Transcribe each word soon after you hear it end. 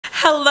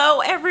Hello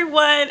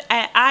everyone,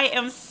 and I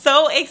am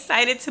so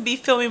excited to be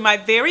filming my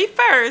very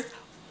first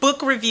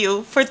book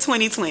review for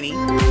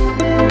 2020.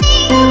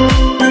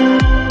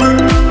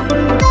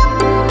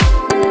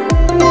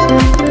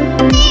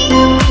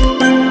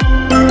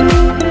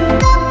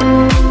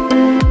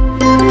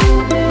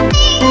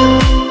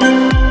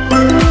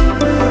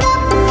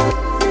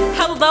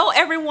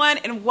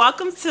 And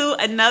welcome to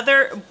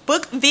another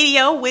book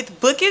video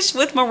with Bookish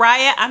with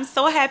Mariah. I'm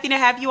so happy to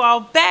have you all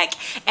back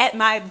at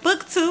my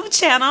BookTube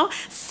channel.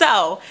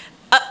 So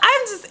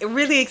I'm just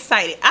really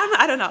excited.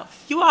 I don't know.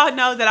 You all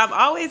know that I'm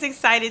always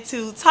excited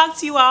to talk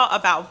to you all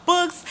about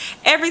books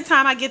every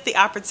time I get the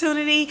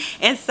opportunity.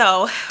 And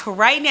so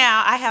right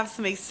now I have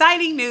some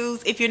exciting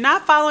news. If you're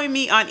not following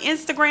me on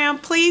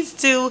Instagram, please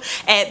do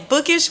at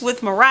Bookish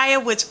with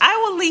Mariah, which I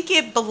will link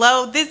it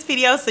below this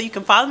video so you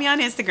can follow me on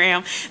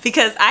Instagram,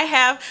 because I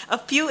have a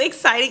few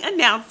exciting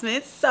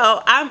announcements.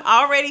 So I'm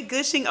already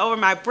gushing over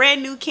my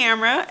brand new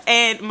camera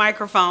and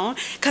microphone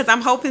because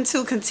I'm hoping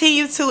to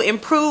continue to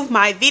improve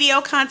my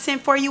video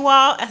content for you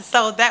all,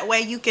 so that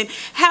way you can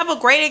have a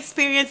great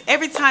experience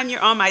every time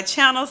you're on my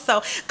channel.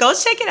 So go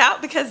check it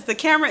out because the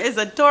camera is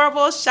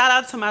adorable. Shout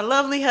out to my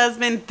lovely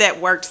husband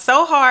that worked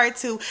so hard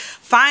to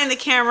find the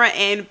camera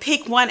and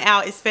pick one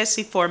out,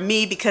 especially for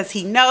me, because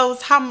he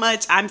knows how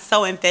much I'm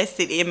so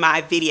invested in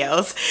my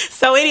videos.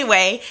 So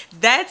anyway,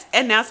 that's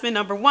announcement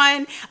number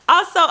one.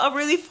 Also, a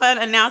really fun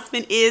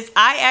announcement is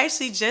I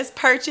actually just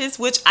purchased,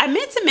 which I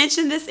meant to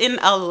mention this in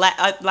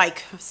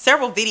like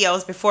several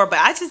videos before, but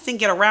I just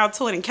didn't get around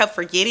to it and kept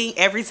forgetting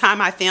every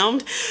time I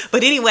filmed.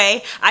 But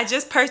anyway, I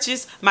just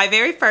purchased my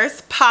very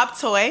first pop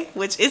toy,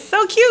 which is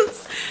so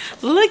cute.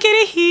 Look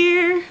at it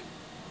here.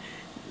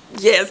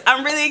 Yes,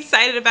 I'm really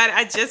excited about it.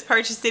 I just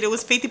purchased it. It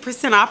was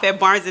 50% off at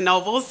Barnes &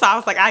 Noble. So I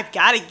was like, I've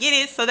got to get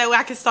it so that way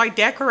I can start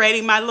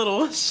decorating my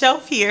little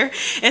shelf here.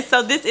 And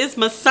so this is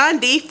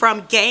Missandei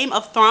from Game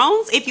of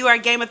Thrones. If you are a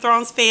Game of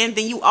Thrones fan,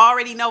 then you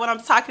already know what I'm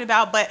talking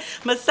about. But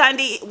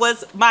Missandei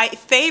was my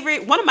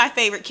favorite, one of my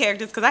favorite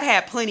characters, because I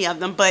had plenty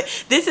of them.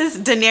 But this is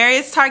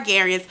Daenerys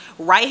Targaryen's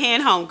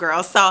right-hand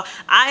homegirl. So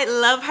I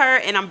love her,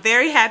 and I'm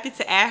very happy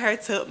to add her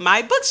to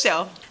my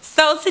bookshelf.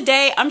 So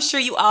today, I'm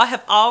sure you all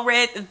have all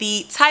read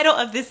the title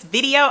of this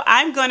video.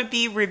 I'm going to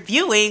be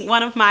reviewing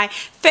one of my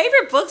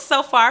favorite books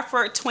so far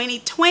for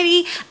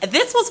 2020.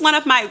 This was one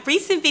of my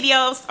recent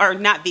videos, or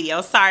not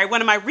videos, sorry, one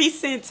of my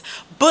recent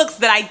books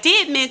that I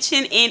did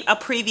mention in a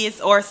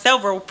previous or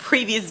several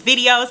previous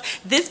videos.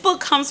 This book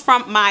comes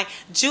from my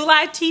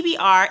July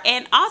TBR,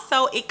 and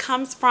also it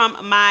comes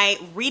from my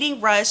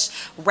Reading Rush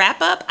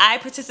wrap-up. I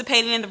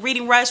participated in the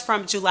Reading Rush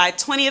from July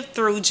 20th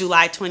through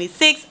July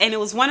 26th, and it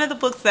was one of the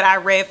books that I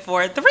read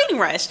for the Reading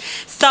Rush.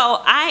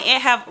 So I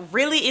have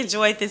really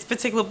enjoyed this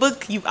particular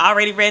book. You've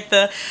already read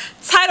the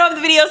title of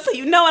the video, so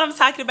you know what I'm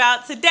talking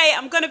about. Today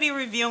I'm going to be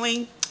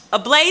reviewing A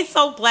Blade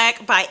So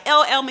Black by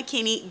L.L.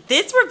 McKinney.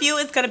 This review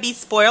is going to be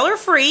spoiler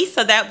free,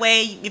 so that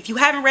way if you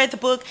haven't read the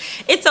book,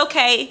 it's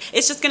okay.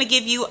 It's just going to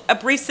give you a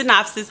brief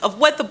synopsis of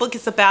what the book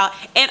is about,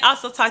 and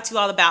also talk to you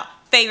all about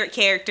favorite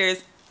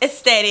characters,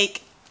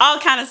 aesthetic, all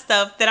kind of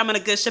stuff that I'm going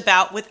to gush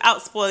about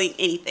without spoiling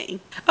anything.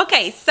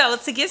 Okay, so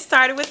to get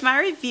started with my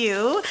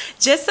review,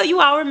 just so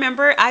you all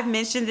remember, I've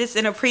mentioned this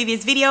in a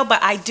previous video,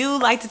 but I do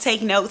like to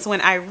take notes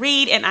when I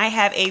read, and I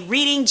have a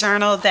reading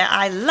journal that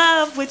I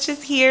love, which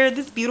is here,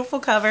 this beautiful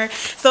cover.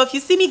 So if you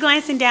see me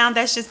glancing down,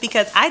 that's just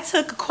because I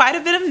took quite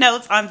a bit of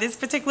notes on this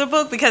particular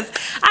book because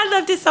I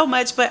loved it so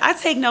much, but I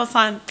take notes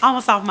on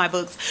almost all of my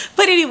books.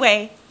 But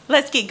anyway,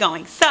 let's get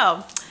going.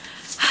 So,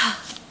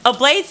 A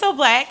Blade So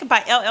Black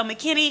by L.L.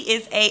 McKinney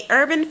is a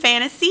urban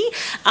fantasy.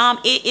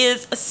 It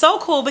is so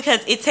cool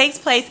because it takes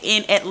place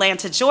in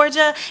Atlanta,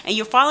 Georgia, and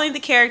you're following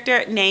the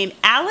character named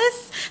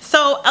Alice.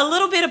 So a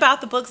little bit about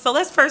the book. So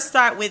let's first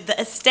start with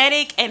the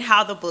aesthetic and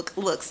how the book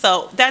looks.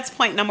 So that's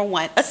point number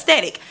one.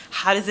 Aesthetic.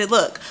 How does it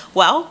look?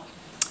 Well,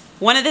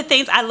 one of the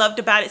things I loved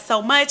about it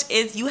so much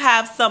is you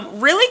have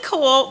some really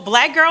cool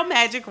black girl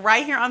magic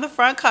right here on the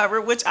front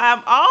cover, which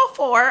I'm all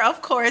for,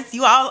 of course.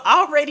 You all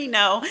already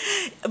know.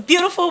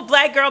 Beautiful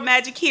black girl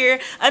magic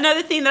here.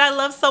 Another thing that I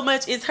love so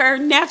much is her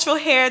natural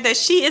hair that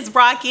she is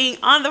rocking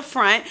on the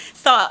front.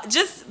 So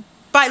just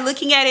by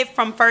looking at it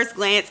from first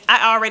glance,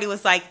 I already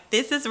was like,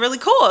 this is really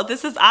cool.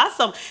 This is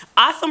awesome.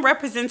 Awesome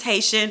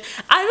representation.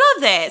 I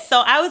love that.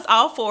 So I was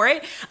all for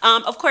it.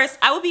 Of course,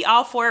 I would be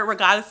all for it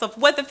regardless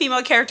of what the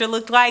female character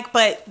looked like.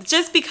 But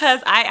just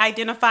because I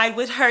identified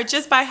with her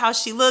just by how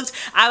she looked,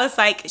 I was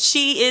like,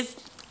 she is...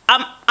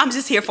 I'm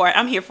just here for it.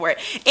 I'm here for it.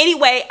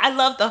 Anyway, I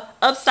love the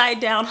upside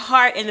down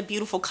heart and the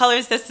beautiful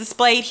colors that's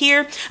displayed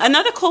here.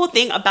 Another cool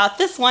thing about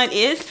this one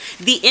is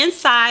the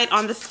inside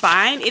on the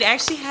spine. It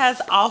actually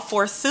has all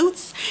four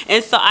suits,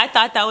 and so I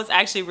thought that was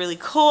actually really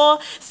cool.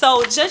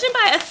 So judging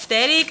by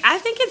aesthetic, I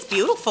think it's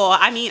beautiful.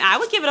 I mean, I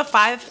would give it a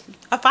 5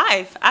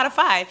 out of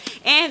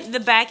 5. And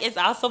the back is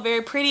also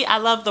very pretty. I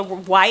love the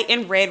white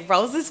and red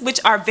roses, which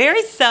are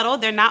very subtle.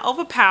 They're not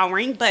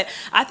overpowering, but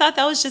I thought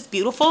that was just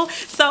beautiful.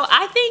 So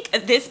I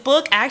think this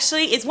book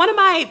actually is one of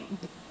my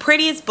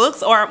prettiest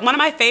books, or one of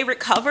my favorite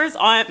covers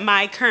on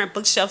my current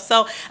bookshelf.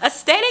 So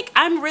aesthetic,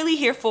 I'm really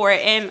here for it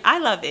and I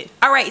love it.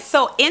 All right,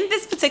 so in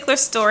this particular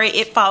story,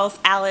 it follows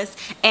Alice,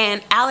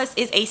 and Alice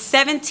is a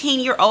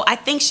 17-year-old, I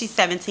think she's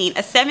 17,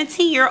 a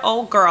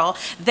 17-year-old girl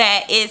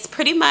that is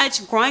pretty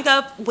much growing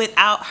up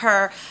without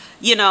her,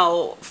 you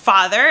know,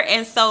 father,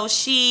 and so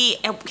she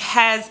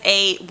has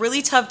a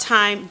really tough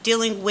time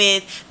dealing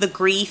with the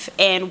grief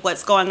and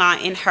what's going on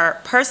in her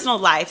personal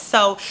life.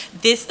 So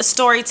this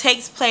story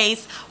takes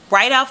place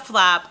right off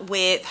flop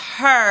with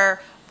her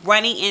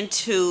running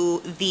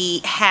into the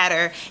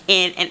Hatter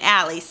in an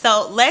alley.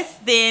 So let's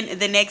then,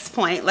 the next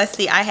point, let's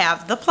see, I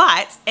have the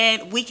plot,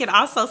 and we can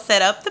also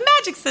set up the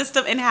magic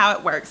system and how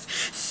it works.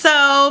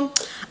 So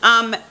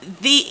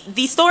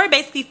the story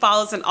basically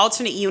follows an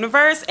alternate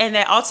universe, and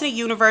that alternate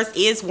universe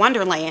is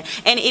Wonderland,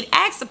 and it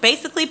acts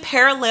basically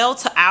parallel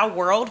to our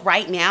world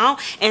right now.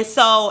 And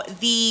so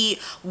the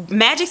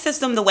magic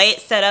system, the way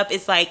it's set up,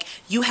 is like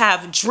you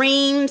have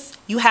dreams,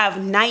 you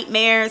have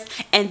nightmares,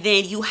 and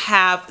then you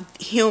have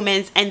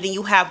humans, and then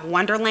you have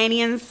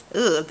Wonderlandians.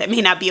 Ugh, that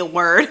may not be a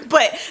word,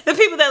 but the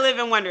people that live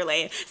in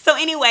Wonderland. So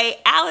anyway,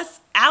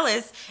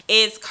 Alice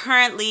is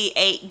currently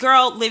a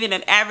girl living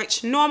an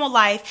average normal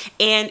life,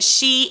 and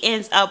she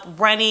ends up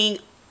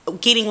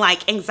getting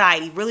like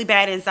anxiety, really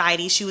bad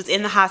anxiety. She was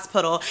in the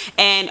hospital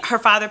and her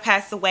father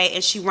passed away,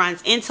 and she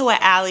runs into an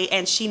alley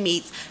and she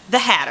meets the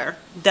Hatter,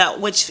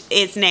 which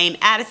is named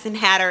Addison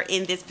Hatter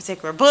in this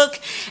particular book,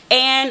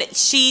 and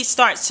she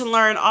starts to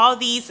learn all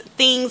these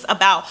things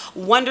about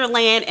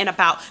Wonderland and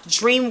about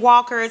dream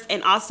walkers,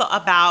 and also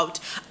about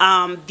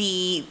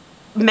the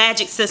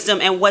magic system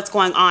and what's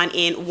going on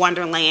in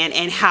Wonderland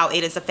and how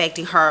it is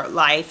affecting her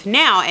life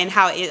now and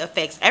how it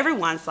affects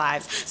everyone's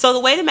lives. So the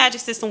way the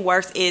magic system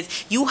works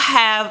is you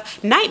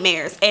have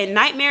nightmares, and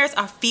nightmares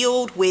are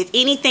filled with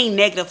anything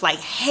negative like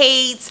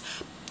hate,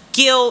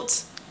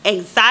 guilt,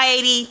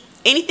 anxiety,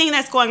 anything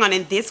that's going on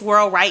in this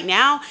world right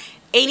now.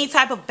 Any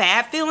type of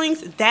bad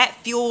feelings, that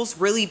fuels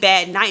really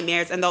bad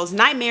nightmares, and those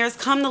nightmares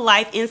come to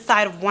life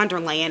inside of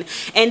Wonderland.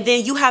 And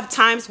then you have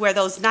times where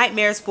those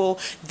nightmares will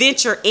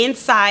venture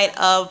inside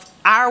of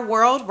our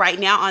world right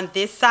now on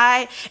this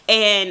side,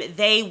 and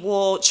they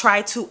will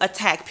try to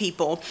attack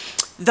people.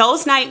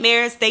 Those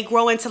nightmares, they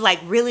grow into like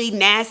really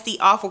nasty,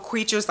 awful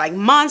creatures, like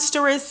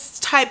monstrous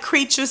type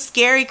creatures,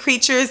 scary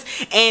creatures,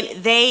 and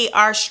they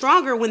are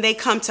stronger when they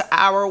come to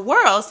our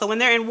world. So when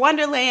they're in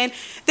Wonderland,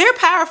 they're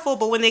powerful,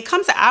 but when they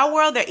come to our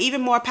world, they're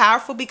even more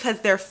powerful because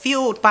they're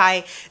fueled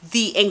by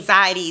the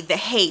anxiety, the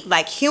hate.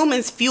 Like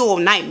humans fuel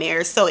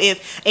nightmares. So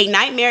if a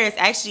nightmare is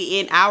actually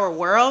in our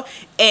world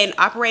and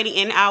operating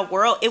in our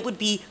world, it would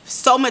be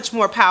so much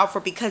more powerful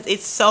because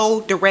it's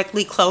so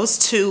directly close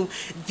to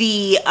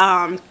the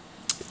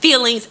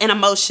feelings and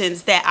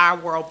emotions that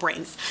our world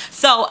brings.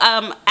 So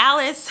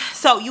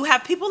so you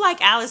have people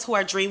like Alice who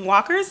are dream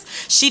walkers.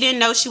 She didn't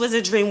know she was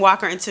a dream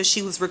walker until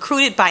she was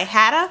recruited by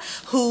Hatter,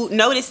 who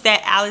noticed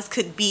that Alice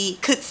could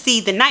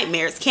see the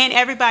nightmares. Can't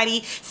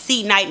everybody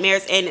see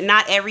nightmares? And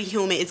not every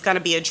human is going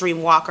to be a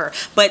dream walker.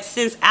 But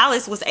since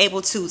Alice was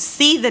able to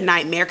see the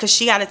nightmare, because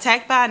she got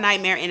attacked by a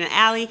nightmare in an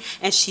alley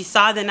and she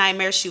saw the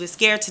nightmare, she was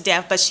scared to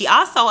death. But she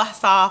also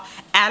saw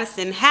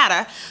Addison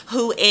Hatter,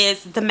 who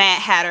is the Mad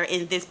Hatter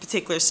in this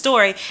particular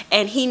story,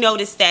 and he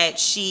noticed that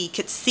she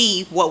could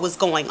see what was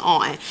going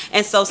on.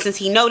 And so since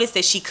he noticed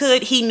that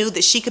he knew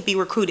that she could be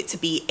recruited to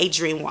be a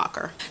dream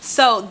walker.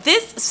 So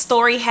this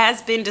story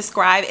has been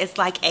described as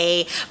like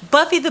a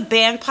Buffy the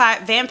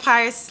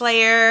Vampire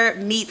Slayer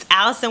meets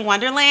Alice in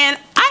Wonderland.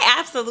 I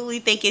absolutely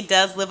think it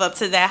does live up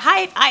to that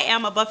hype. I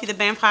am a Buffy the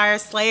Vampire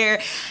Slayer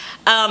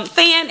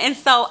fan, and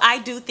so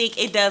I do think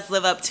it does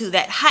live up to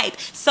that hype.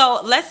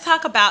 So let's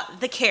talk about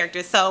the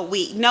characters. So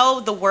we know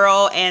the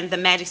world and the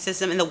magic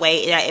system and the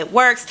way that it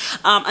works.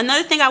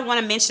 Another thing I want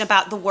to mention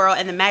about the world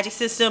and the magic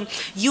system,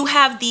 you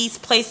have these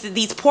places,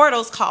 these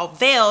portals called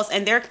veils,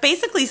 and they're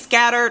basically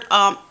scattered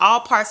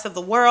all parts of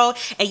the world.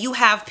 And you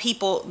have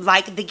people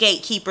like the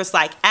gatekeepers,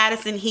 like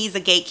Addison. He's a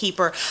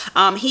gatekeeper.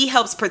 He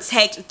helps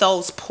protect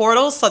those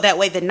portals so that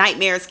way the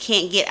nightmares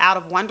can't get out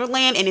of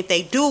Wonderland, and if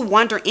they do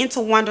wander into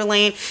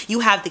Wonderland, you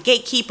have the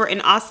gatekeeper,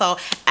 and also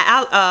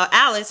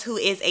Alice, who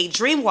is a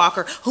dream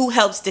walker, who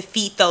helps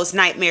defeat those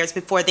nightmares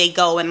before they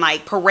go and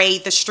like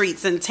parade the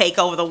streets and take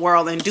over the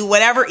world and do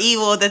whatever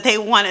evil that they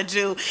want to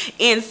do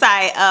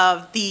inside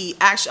of the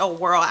actual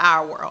world,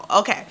 our world.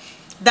 Okay,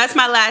 that's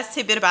my last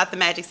tidbit about the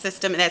magic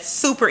system, and that's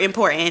super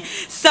important.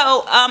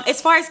 So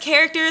as far as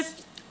characters,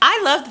 I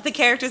loved the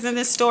characters in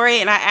this story,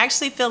 and I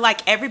actually feel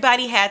like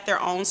everybody had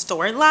their own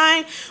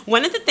storyline.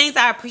 One of the things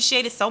I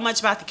appreciated so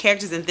much about the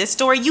characters in this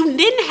story, you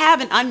didn't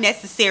have an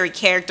unnecessary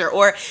character,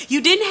 or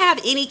you didn't have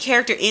any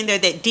character in there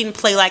that didn't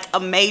play like a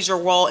major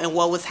role in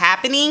what was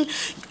happening.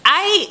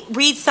 I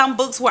read some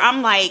books where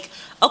I'm like,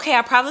 okay,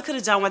 I probably could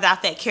have done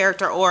without that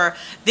character, or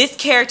this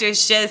character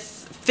is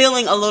just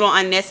feeling a little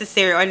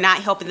unnecessary or not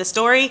helping the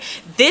story.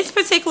 This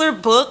particular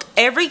book,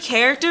 every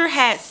character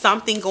had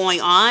something going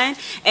on,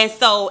 and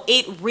so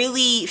it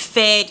really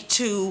fed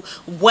to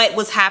what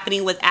was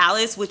happening with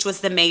Alice, which was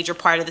the major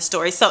part of the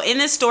story. So in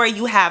this story,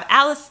 you have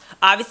Alice,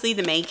 obviously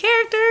the main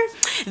character.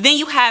 Then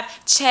you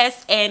have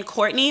Chess and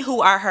Courtney,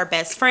 who are her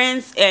best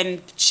friends,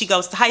 and she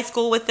goes to high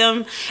school with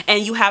them.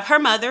 And you have her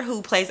mother,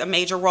 who plays a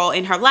major role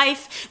in her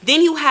life.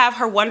 Then you have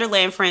her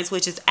Wonderland friends,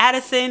 which is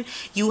Addison.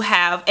 You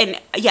have,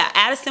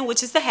 Addison,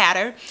 which is the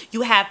Hatter.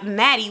 You have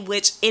Maddie,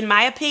 which in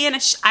my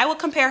opinion, I would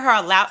compare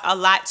her a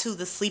lot to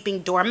the sleeping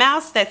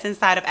dormouse that's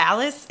inside of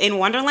Alice in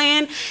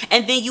Wonderland.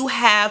 And then you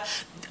have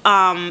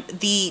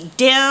the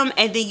Dim,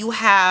 and then you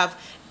have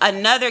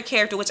another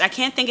character, which I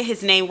can't think of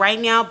his name right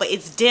now, but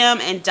it's Dim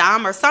and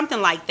Dom or something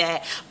like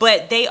that.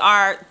 But they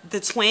are the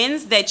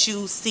twins that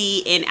you see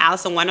in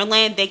Alice in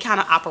Wonderland. They kind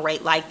of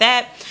operate like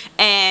that.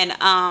 And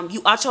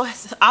you also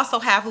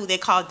have who they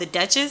call the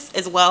Duchess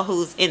as well,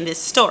 who's in this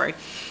story.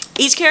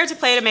 Each character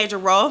played a major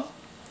role.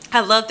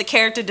 I loved the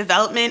character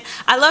development.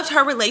 I loved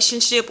her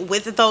relationship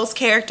with those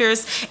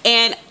characters.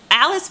 And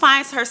Alice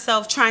finds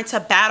herself trying to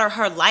battle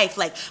her life.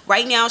 Like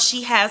right now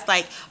she has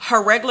like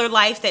her regular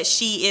life that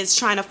she is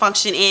trying to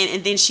function in,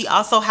 and then she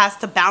also has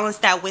to balance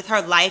that with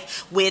her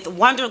life with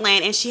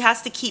Wonderland, and she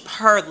has to keep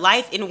her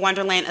life in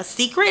Wonderland a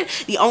secret.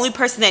 The only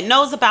person that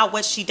knows about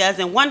what she does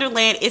in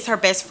Wonderland is her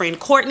best friend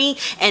Courtney,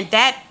 and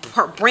that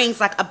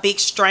brings like a big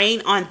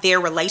strain on their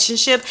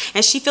relationship,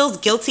 and she feels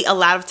guilty a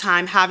lot of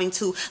time having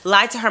to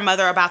lie to her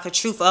mother about the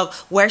truth of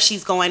where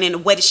she's going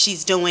and what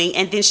she's doing.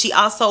 And then she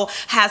also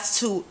has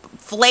to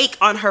flake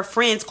on her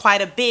friends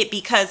quite a bit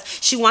because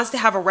she wants to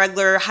have a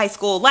regular high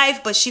school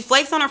life, but she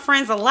flakes on her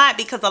friends a lot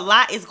because a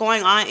lot is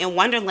going on in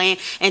Wonderland,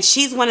 and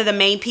she's one of the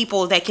main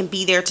people that can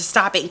be there to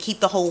stop it and keep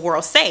the whole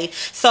world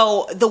safe.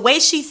 So the way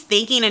she's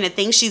thinking and the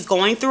things she's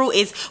going through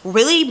is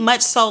really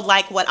much so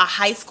like what a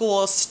high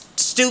school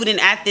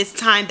student at this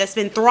time that's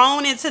been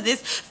thrown into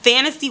this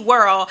fantasy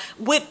world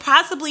would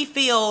possibly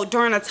feel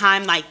during a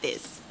time like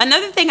this.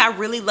 Another thing I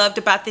really loved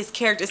about this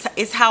character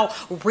is how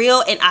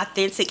real and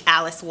authentic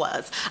Alice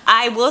was.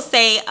 I will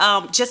say,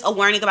 just a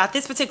warning about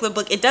this particular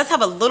book, it does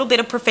have a little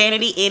bit of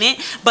profanity in it,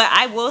 but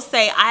I will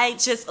say I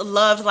just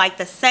loved like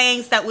the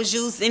sayings that was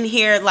used in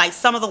here, like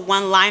some of the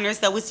one-liners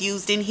that was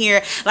used in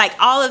here. Like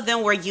all of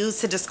them were used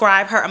to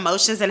describe her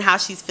emotions and how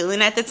she's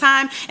feeling at the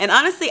time. And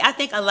honestly, I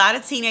think a lot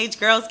of teenage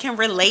girls can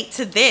relate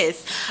to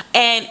this,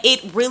 and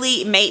it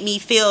really made me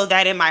feel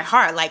that in my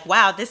heart. Like,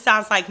 wow, this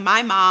sounds like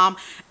my mom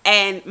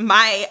and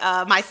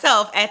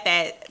myself at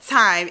that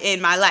time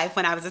in my life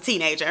when I was a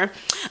teenager.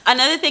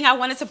 Another thing I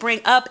wanted to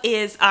bring up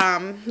is,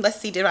 let's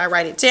see, did I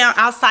write it down?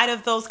 Outside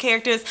of those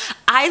characters,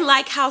 I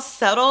like how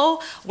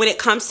subtle when it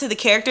comes to the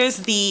characters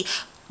the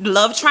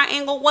love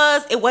triangle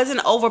was. It wasn't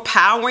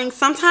overpowering.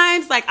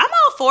 Sometimes, like, I'm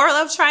all for a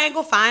love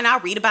triangle, fine, I'll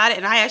read about it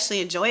and I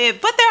actually enjoy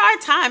it, but there are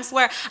times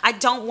where I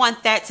don't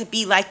want that to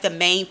be like the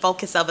main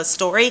focus of a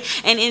story.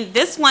 And in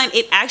this one,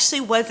 it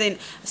actually wasn't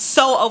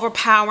so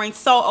overpowering,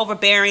 so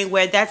overbearing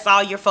where that's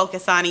all you're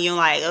focused on and you're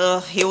like,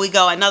 ugh, here we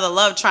go, another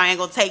love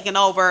triangle taking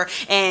over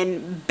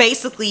and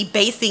basically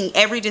basing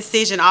every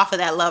decision off of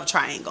that love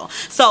triangle.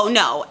 So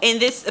no, in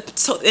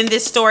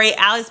this story,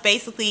 Alice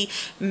basically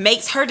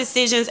makes her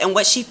decisions and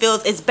what she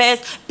feels is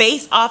best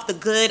based off the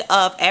good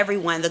of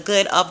everyone, the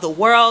good of the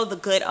world, the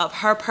good of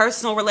her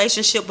personal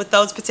relationship with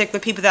those particular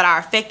people that are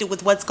affected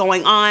with what's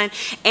going on.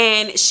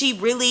 And she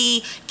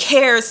really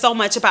cares so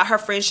much about her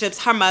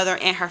friendships, her mother,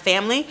 and her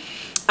family.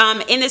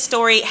 In this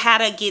story,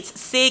 Hatta gets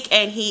sick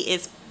and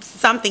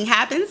something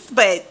happens,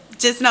 but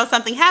just know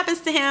something happens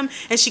to him,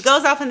 and she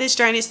goes off on this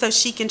journey so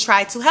she can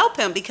try to help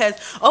him, because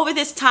over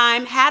this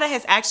time Hatta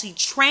has actually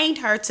trained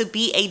her to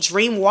be a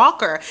dream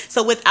walker.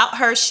 So without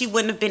her, she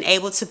wouldn't have been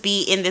able to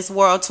be in this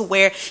world to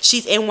where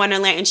she's in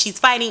Wonderland and she's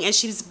fighting, and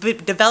she's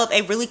developed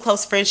a really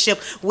close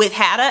friendship with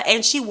Hatta,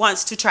 and she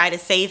wants to try to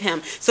save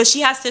him. So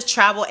she has to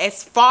travel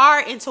as far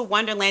into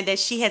Wonderland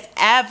as she has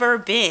ever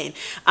been.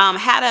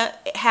 Hatta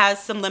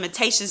has some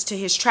limitations to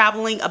his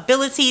traveling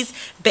abilities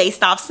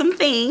based off some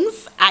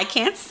things I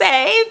can't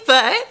say, but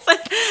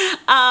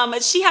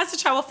she has to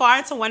travel far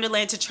into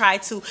Wonderland to try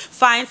to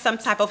find some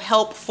type of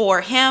help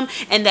for him,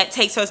 and that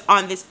takes her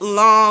on this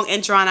long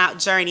and drawn out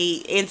journey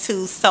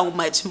into so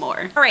much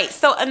more. All right,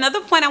 so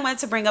another point I wanted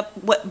to bring up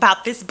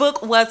about this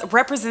book was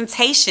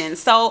representation.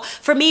 So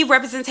for me,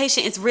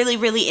 representation is really,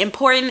 really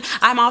important.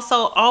 I'm also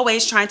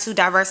always trying to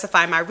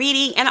diversify my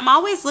reading, and I'm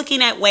always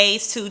looking at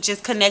ways to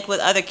just connect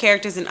with other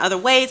characters in other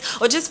ways,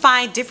 or just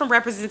find different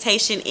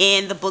representation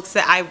in the books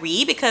that I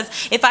read, because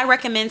if I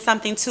recommend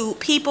something to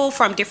people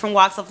from different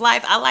walks of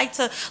life, I like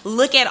to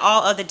look at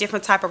all of the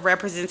different type of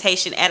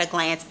representation at a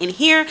glance in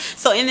here.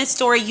 So in this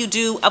story, you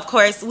do, of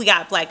course, we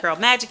got Black Girl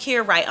Magic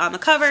here right on the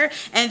cover,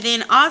 and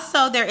then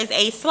also there is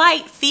a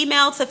slight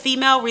female to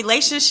female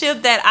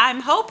relationship that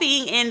I'm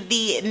hoping in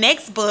the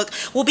next book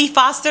will be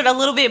fostered a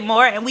little bit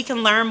more, and we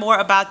can learn more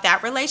about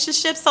that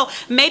relationship. So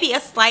maybe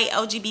a slight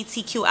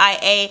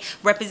LGBTQIA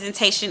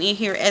representation in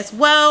here as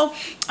well.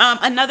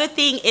 Another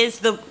thing is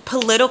the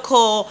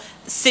political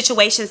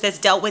situations that's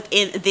dealt with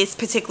in this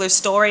particular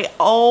story.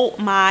 Oh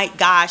my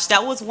gosh,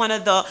 that was one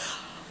of the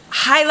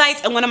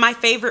highlights and one of my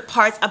favorite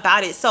parts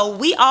about it. So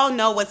we all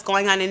know what's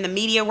going on in the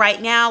media right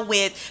now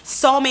with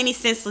so many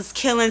senseless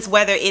killings,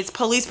 whether it's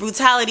police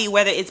brutality,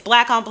 whether it's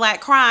black on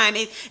black crime.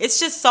 It's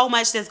just so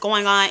much that's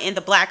going on in the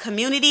black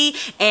community,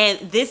 and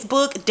this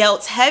book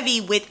dealt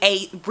heavy with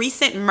a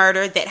recent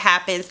murder that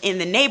happens in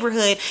the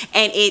neighborhood,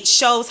 and it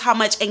shows how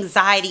much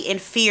anxiety and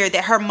fear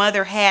that her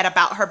mother had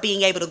about her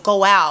being able to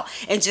go out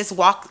and just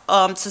walk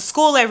to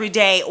school every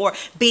day or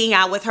being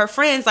out with her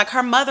friends. Like,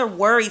 her mother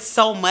worried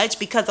so much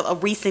because of a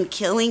recent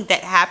killing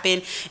that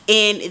happened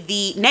in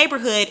the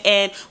neighborhood,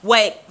 and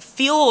what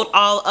fueled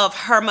all of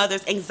her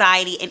mother's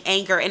anxiety and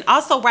anger. And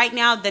also right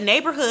now, the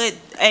neighborhood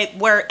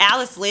where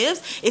Alice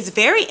lives is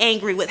very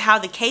angry with how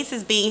the case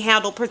is being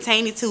handled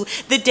pertaining to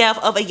the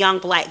death of a young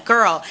black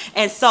girl.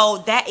 And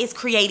so that is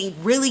creating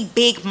really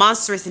big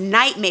monstrous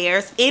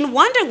nightmares in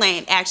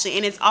Wonderland, actually,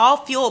 and it's all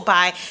fueled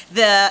by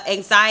the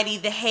anxiety,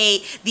 the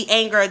hate, the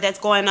anger that's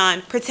going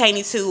on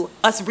pertaining to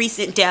a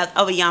recent death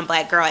of a young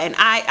black girl. And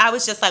I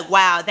was just like,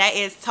 wow, that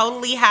is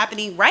totally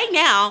happening right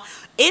now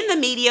in the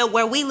media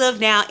where we live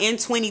now in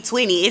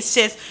 2020. It's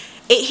just,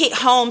 it hit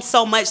home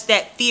so much,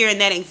 that fear and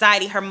that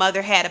anxiety her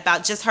mother had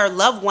about just her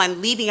loved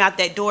one leaving out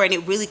that door, and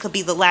it really could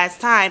be the last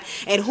time,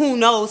 and who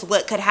knows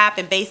what could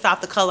happen based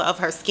off the color of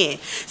her skin.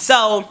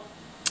 So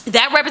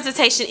that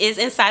representation is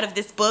inside of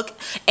this book.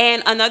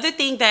 And another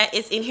thing that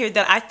is in here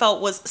that I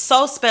felt was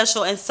so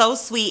special and so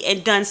sweet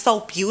and done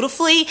so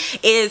beautifully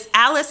is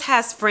Alice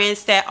has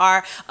friends that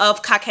are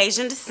of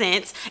Caucasian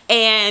descent,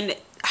 and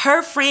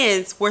her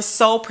friends were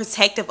so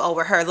protective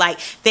over her. Like,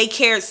 they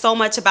cared so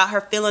much about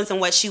her feelings and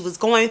what she was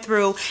going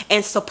through,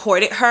 and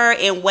supported her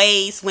in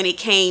ways when it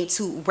came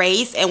to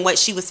race and what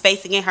she was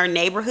facing in her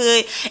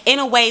neighborhood in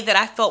a way that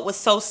I felt was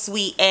so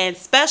sweet and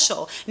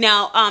special.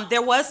 Now,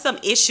 there was some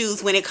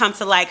issues when it comes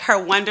to like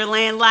her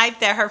Wonderland life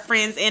that her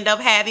friends end up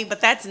having,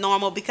 but that's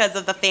normal because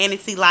of the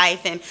fantasy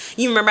life. And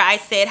you remember I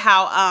said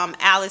how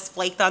Alice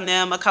flaked on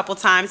them a couple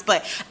times,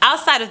 but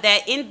outside of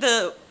that,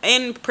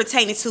 in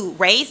pertaining to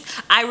race,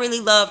 I really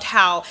loved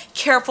how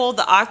careful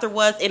the author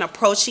was in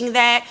approaching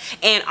that,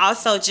 and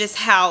also just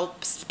how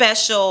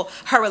special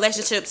her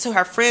relationship to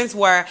her friends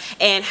were,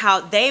 and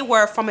how they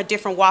were from a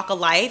different walk of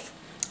life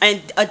and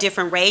a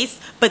different race,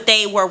 but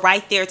they were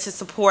right there to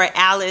support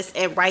Alice,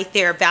 and right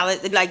there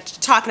like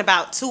talking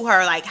about to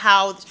her like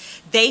how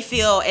they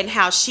feel and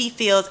how she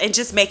feels, and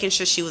just making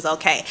sure she was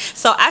okay.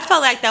 So I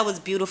felt like that was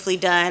beautifully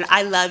done.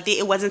 I loved it.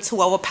 It wasn't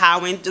too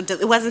overpowering.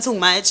 It wasn't too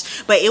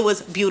much, but it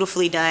was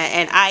beautifully done,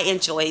 and I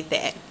enjoyed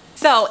that.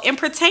 So in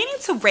pertaining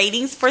to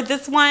ratings for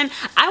this one,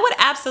 I would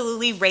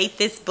absolutely rate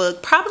this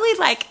book probably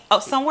like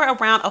somewhere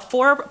around a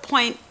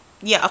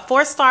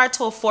 4-star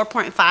to a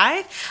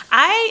 4.5.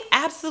 I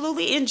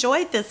absolutely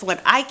enjoyed this one.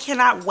 I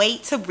cannot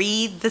wait to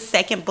read the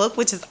second book,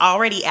 which is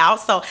already out.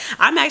 So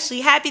I'm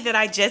actually happy that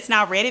I just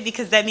now read it,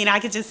 because that means I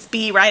could just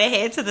speed right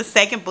ahead to the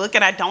second book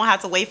and I don't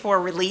have to wait for a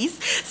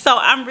release. So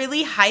I'm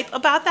really hype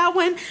about that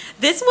one.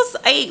 This was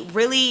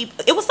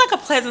it was like a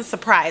pleasant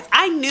surprise.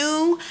 I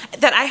knew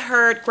that I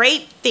heard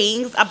great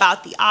things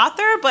about the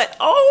author, but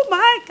oh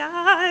my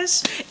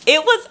gosh,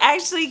 it was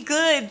actually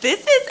good.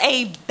 This is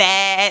a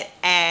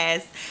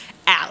badass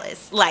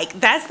Alice. Like,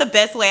 that's the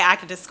best way I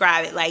could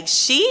describe it. Like,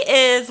 she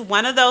is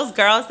one of those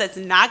girls that's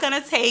not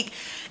gonna take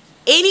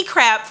any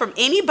crap from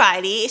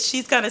anybody.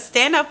 She's gonna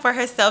stand up for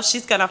herself.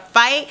 She's gonna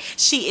fight.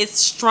 She is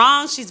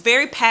strong. She's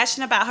very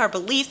passionate about her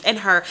beliefs and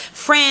her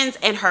friends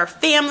and her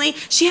family.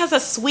 She has a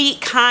sweet,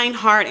 kind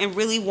heart and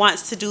really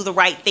wants to do the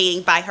right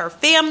thing by her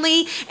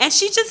family, and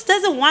she just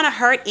doesn't want to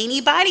hurt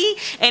anybody.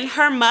 And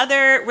her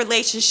mother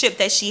relationship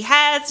that she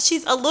has,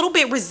 she's a little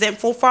bit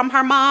resentful from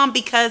her mom,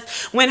 because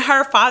when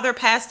her father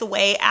passed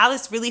away,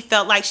 Alice really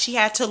felt like she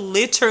had to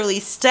literally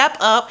step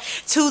up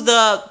to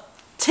the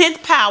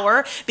 10th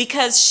power,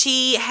 because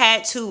she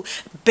had to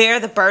bear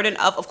the burden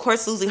of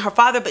course, losing her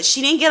father. But she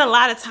didn't get a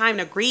lot of time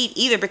to grieve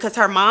either, because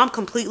her mom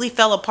completely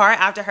fell apart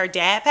after her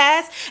dad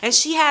passed, and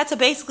she had to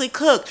basically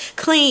cook,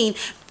 clean,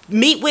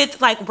 meet with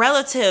like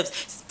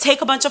relatives,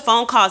 take a bunch of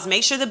phone calls,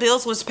 make sure the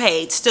bills was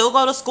paid, still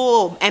go to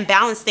school and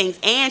balance things.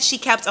 And she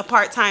kept a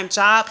part-time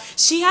job.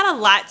 She had a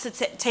lot to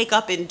take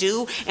up and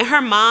do, and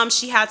her mom,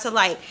 she had to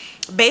like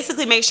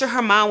basically make sure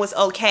her mom was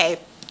okay.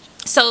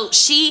 So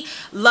she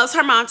loves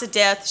her mom to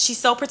death. She's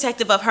so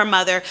protective of her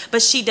mother,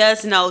 but she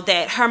does know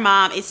that her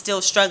mom is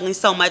still struggling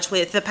so much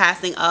with the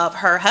passing of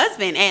her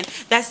husband. And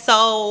that's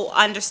so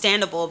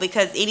understandable,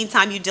 because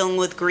anytime you're dealing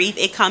with grief,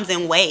 it comes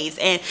in waves,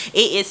 and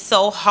it is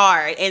so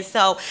hard. And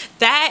so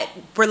that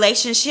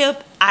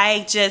relationship,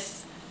 I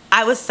just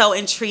I was so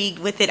intrigued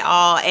with it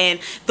all and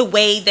the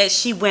way that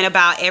she went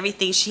about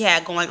everything she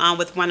had going on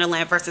with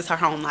Wonderland versus her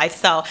home life.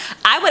 So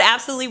I would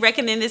absolutely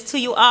recommend this to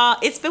you all.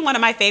 It's been one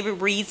of my favorite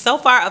reads so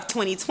far of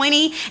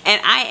 2020,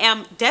 and I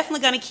am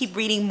definitely going to keep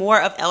reading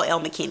more of L.L.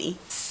 McKinney.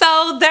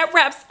 So that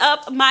wraps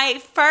up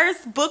my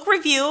first book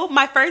review,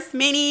 my first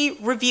mini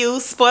review,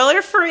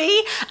 spoiler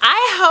free.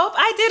 I hope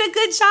I did a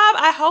good job.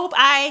 I hope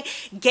I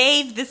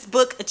gave this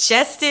book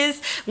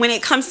justice when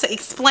it comes to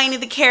explaining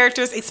the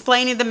characters,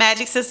 explaining the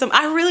magic system.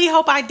 I really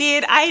hope I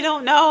did. I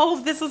don't know.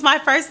 This was my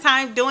first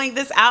time doing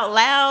this out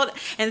loud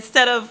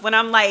instead of when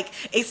I'm like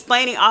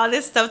explaining all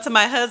this stuff to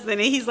my husband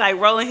and he's like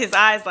rolling his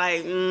eyes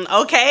like,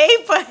 okay,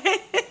 but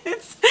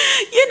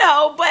you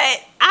know,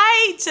 but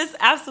I just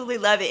absolutely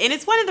love it. And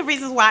it's one of the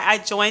reasons why I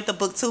joined the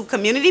BookTube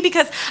community,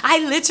 because I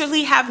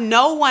literally have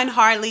no one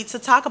hardly to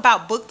talk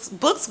about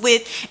books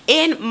with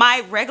in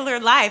my regular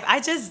life.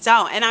 I just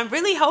don't. And I'm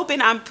really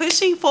hoping, I'm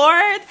pushing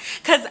forward,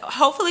 because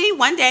hopefully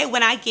one day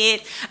when I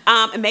get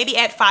maybe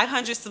at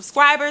 500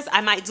 subscribers,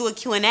 I might do a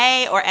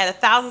Q&A, or at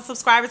 1,000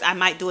 subscribers, I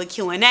might do a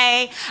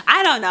Q&A.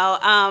 I don't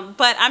know.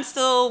 But I'm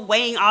still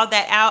weighing all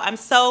that out. I'm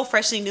so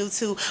freshly new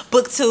to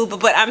BookTube,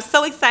 but I'm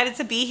so excited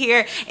to be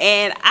here,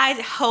 and I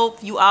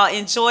hope you all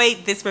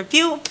enjoyed this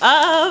review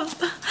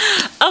of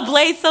A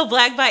Blade So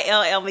Black by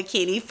L.L.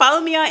 McKinney. Follow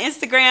me on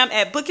Instagram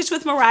at Bookish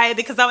with Mariah,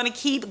 because I want to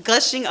keep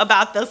gushing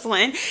about this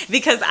one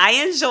because I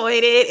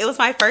enjoyed it. It was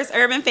my first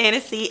urban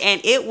fantasy and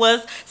it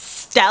was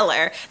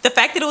stellar. The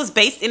fact that it was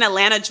based in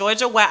Atlanta,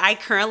 Georgia, where I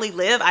currently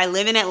live. I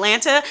live in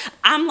Atlanta.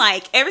 I'm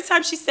like, every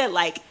time she said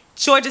like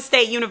Georgia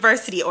State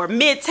University or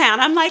Midtown,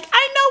 I'm like,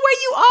 I know where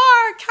you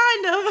are,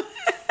 kind of.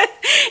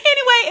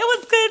 Anyway, it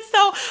was good.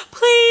 So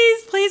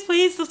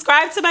please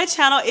subscribe to my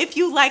channel if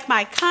you like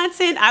my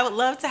content. I would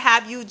love to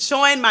have you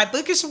join my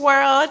bookish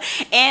world,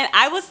 and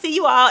I will see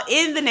you all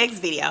in the next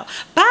video.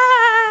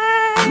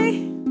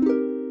 Bye.